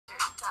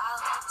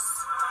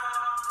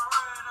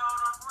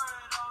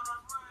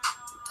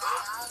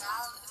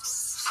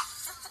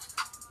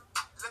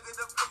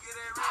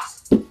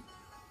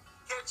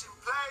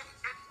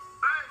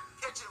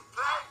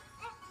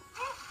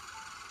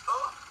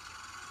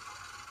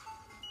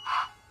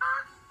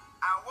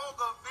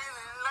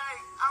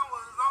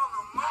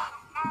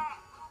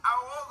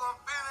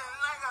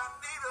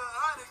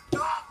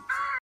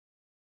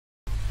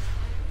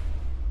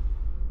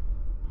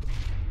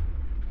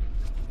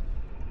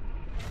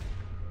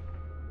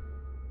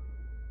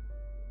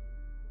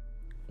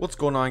What's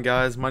going on,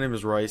 guys? My name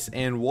is Rice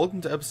and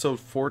welcome to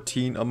episode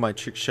 14 of my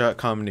Trickshot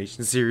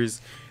combination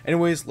series.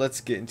 Anyways,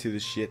 let's get into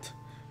the shit.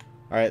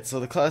 Alright, so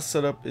the class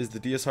setup is the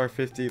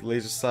DSR-50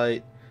 laser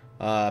sight,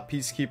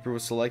 Peacekeeper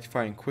with select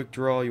fire and quick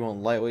draw. You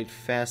want lightweight,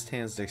 fast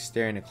hands,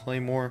 dexterity, and a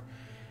claymore.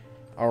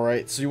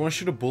 Alright, so you want to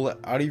shoot a bullet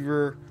out of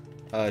your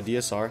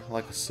DSR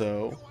like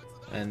so,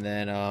 and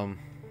then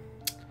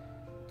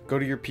go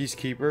to your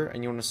Peacekeeper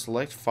and you want to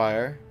select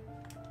fire,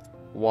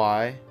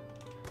 Y,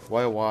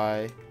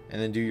 and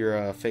then do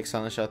your fake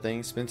silent shot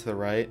thing, spin to the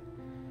right,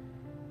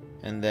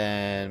 and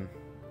then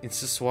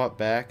insta swap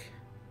back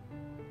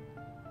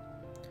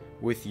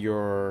with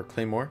your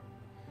claymore,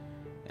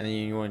 and then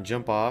you want to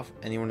jump off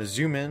and you want to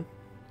zoom in,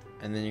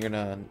 and then you're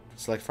gonna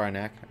select fire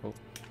knack. Oh,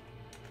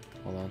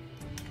 hold on.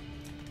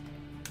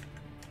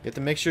 You have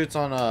to make sure it's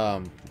on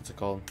what's it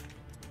called?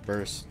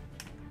 Burst.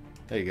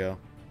 There you go.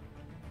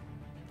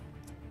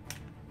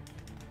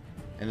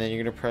 And then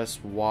you're gonna press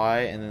Y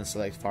and then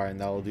select fire, and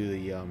that will do the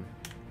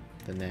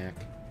knack.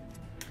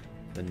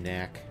 The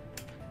knack.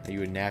 Are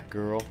you a knack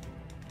girl?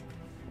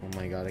 Oh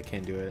my god, I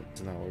can't do it.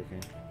 It's not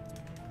working.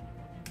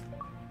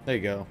 There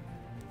you go.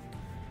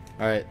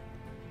 Alright.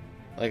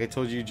 Like I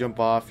told you,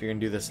 jump off. You're gonna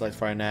do the select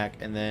fire knack,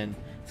 and then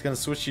it's gonna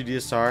switch to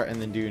DSR and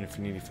then do an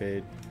infinity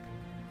fade.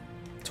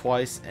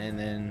 Twice, and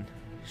then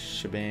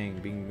shebang.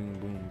 Bing, bing,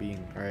 boom,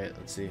 bing. Alright,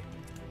 let's see.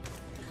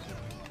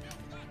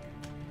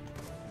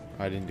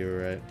 I didn't do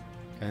it right.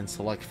 And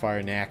select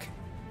fire knack.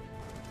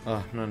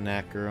 Oh, I'm not a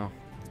knack girl.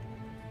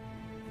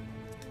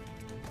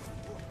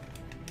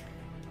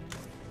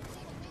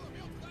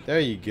 There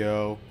you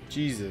go.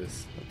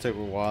 Jesus, that took a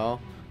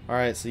while.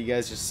 Alright, so you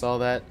guys just saw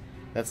that.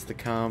 That's the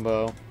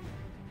combo.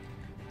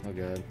 Oh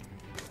god.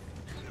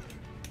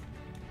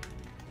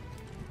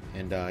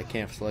 And I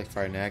can't select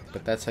fire knack,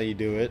 but that's how you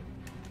do it.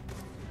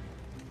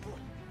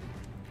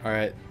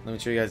 Alright, let me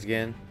show you guys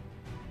again.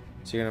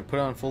 So you're gonna put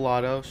on full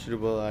auto, shoot a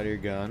bullet out of your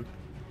gun.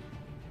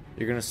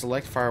 You're gonna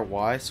select fire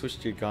Y, switch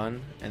to your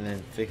gun, and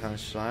then fake on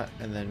shot,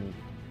 and then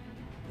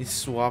you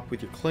swap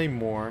with your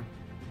claymore.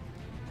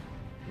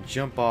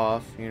 Jump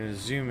off. You're gonna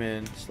zoom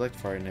in, select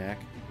fire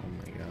knack. Oh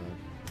my god.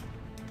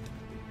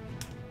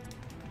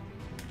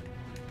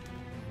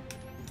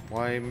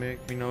 Why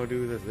make me no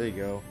do this? There you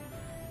go.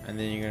 And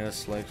then you're gonna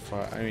select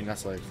fire. I mean, not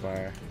select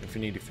fire.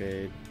 Infinity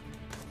fade.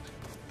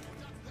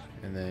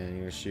 And then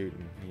you're gonna shoot.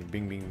 And you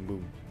bing, bing,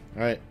 boom.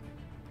 All right.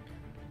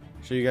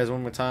 Show you guys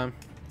one more time.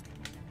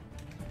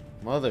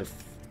 Mother.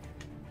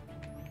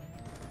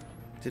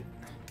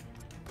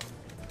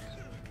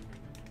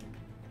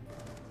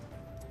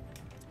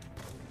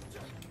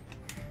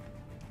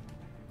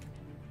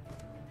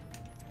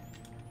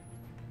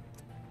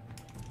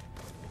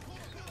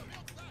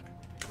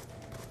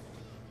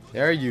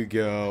 There you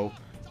go.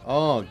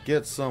 Oh,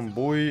 get some,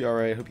 boy.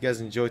 Alright, hope you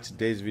guys enjoyed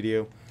today's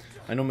video.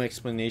 I know my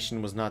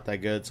explanation was not that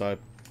good, so I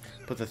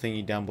put the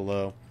thingy down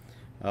below.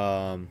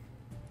 The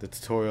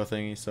tutorial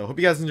thingy. So, hope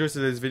you guys enjoyed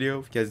today's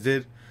video. If you guys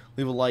did,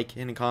 leave a like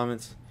in the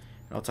comments.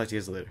 And I'll talk to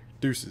you guys later.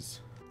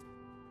 Deuces.